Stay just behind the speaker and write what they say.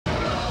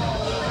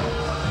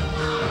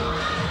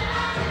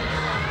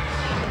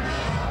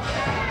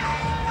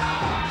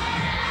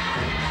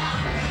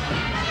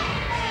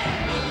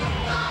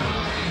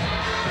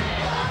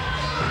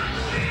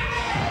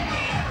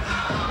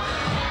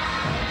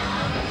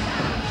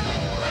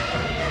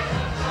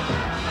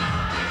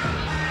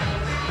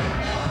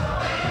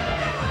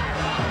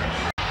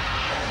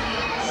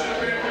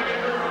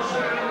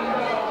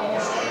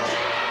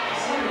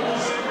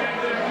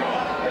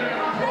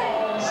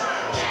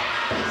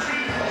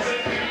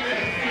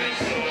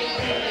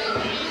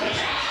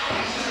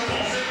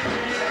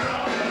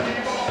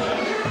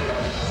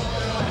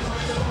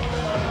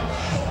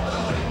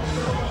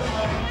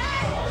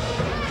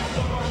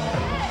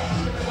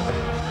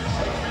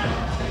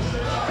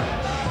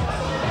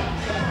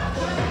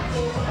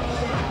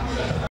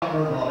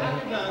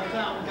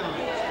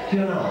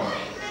You're not?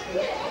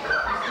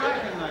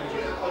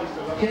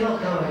 You're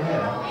not coming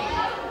now?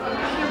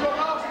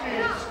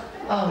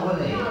 Oh,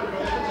 Willie.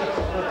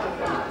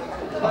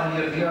 Oh,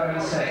 you're only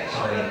sex,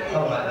 Willie.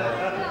 All right then.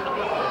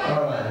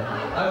 All right then.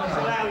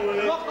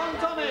 Okay. Rock on,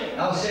 Tommy.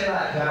 I'll see you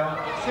later, pal.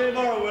 See you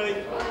tomorrow, Willie.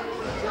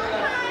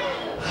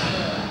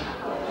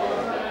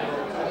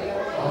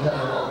 I don't know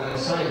what I'm going to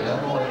say now.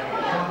 My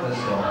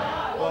brother's gone.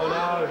 Oh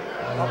no.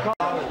 I can't.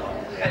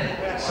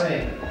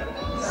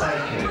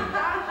 Thank you.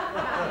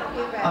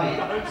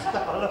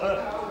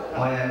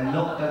 I am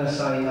not going to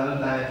say no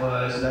bad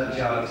words, no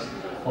jokes.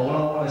 All I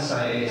want to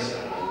say is,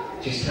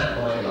 just tap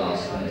my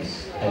glass,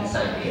 please, and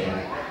thank you.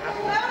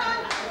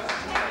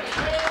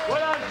 Well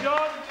done,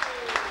 John.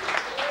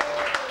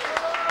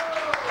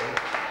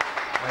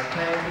 I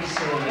can be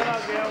serious.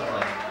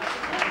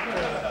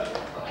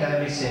 I can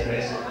be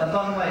serious. And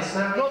by the way, it's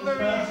Marion's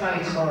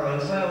birthday tomorrow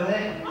as well, isn't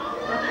it?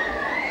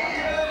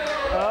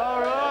 All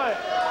right.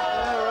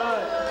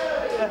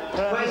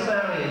 Where's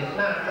Marion?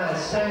 No,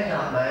 stand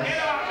up, man.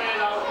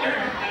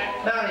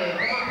 Marion,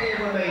 come up here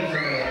with me for a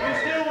minute. You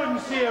still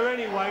wouldn't see her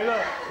anyway,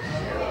 look.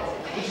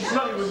 She's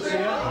not, you wouldn't see her.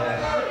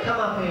 Yeah. Come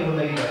up here with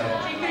me, girl.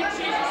 She thinks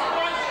she's a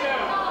spice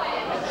girl.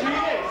 She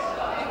is.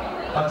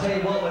 I'll tell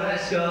you what, with that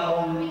skirt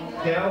on,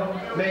 girl,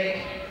 Mick,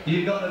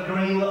 you've got the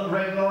green,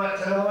 red light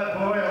tonight,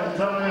 boy, I'll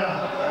tell you.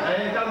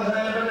 Here comes the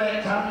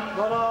nectar.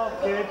 Not off,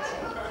 kids.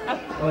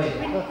 Oi,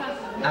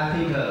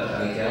 happy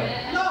birthday, girl.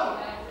 No!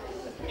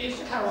 It's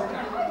Carol.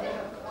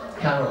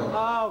 Carol.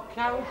 Oh,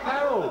 Carol.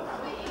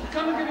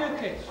 Come and give me a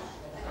kiss.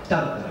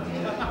 Don't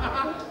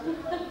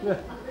go.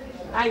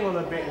 Hang on a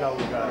bit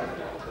longer.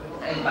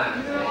 Hang back.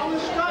 You're on the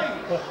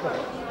stage.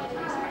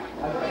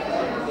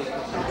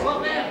 What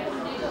now?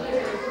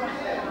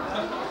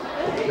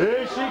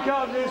 Here she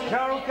comes, it's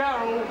Carol.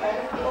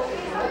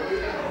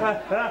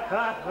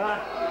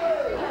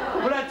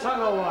 Put that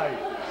tongue away.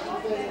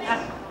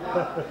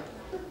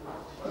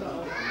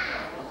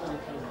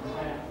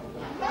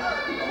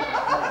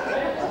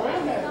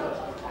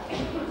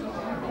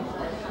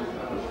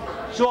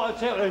 So I'll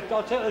tell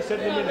this in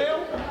a minute.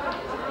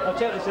 I'll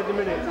tell this in a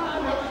minute.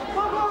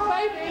 Come on,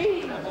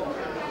 baby.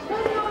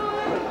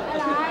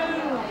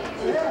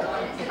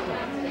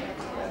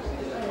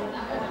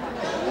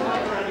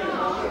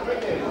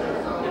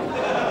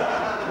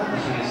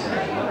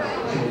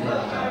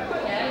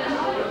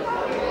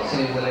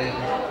 See you, Willie.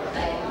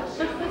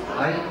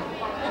 Hey?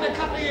 In a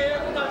couple of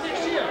years, no,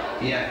 next year.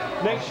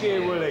 Yeah. Next year,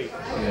 Willie.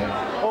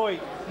 Yeah. Oi,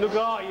 look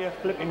at your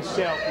flipping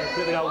self, you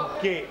flipping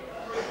old git.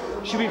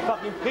 Should be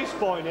fucking pissed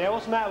by now.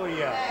 What's the matter with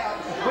you?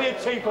 Put your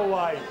teeth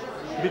away.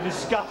 You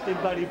disgusting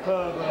bloody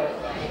pervert.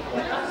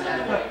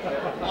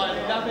 I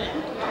love it.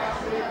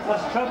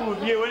 That's the trouble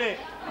with you, isn't it?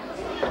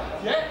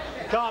 Yeah?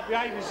 You can't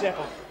behave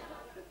yourself.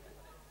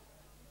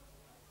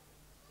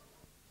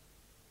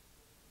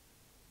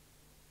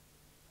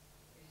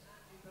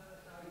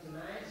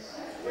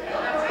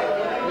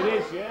 It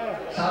is, yeah.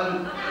 So,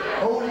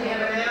 all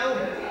together now,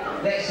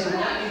 let's sing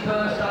happy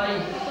birthday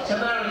to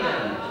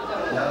Marion.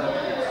 No.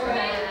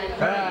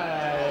 Happy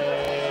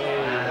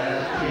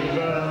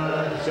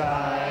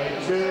birthday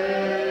to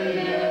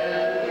you.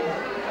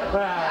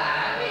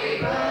 Happy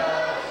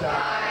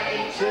birthday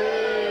to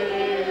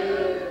you.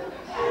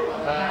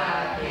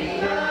 Happy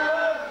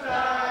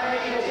birthday,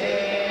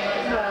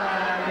 dear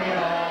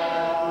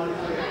Marion.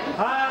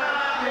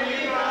 Happy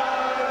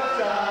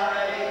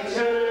birthday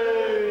to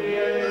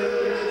you.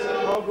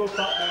 Oh, good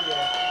fuck me, yeah.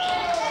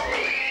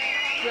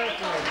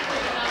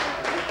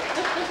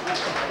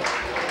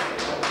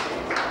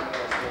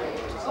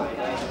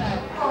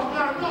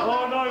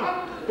 Oh no,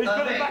 he's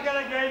got it back in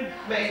again.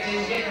 Mate, did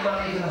you get the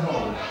money for the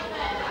hall?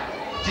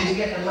 Did you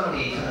get the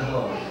money for the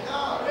hall?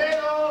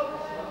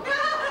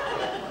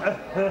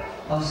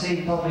 I'll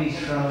see Bobby's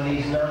throwing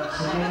his nuts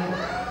again.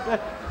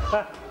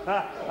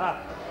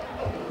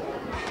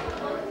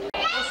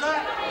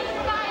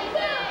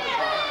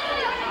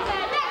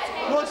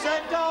 What's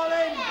that,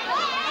 darling?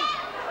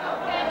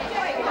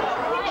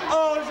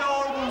 Oh, it's a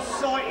horrible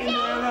sight in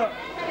there, look.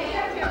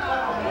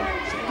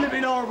 It's a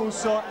flipping horrible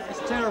sight. It's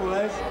terrible,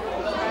 Les.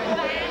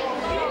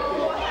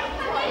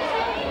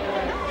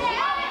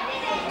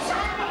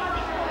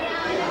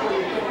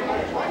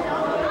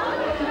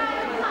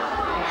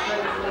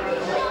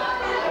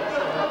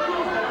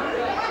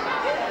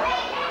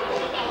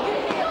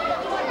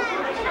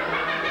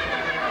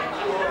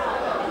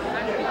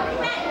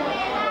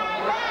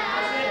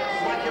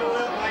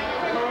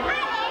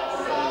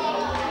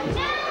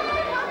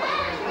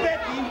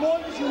 Becky, why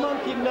does your mum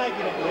keep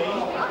nagging at me?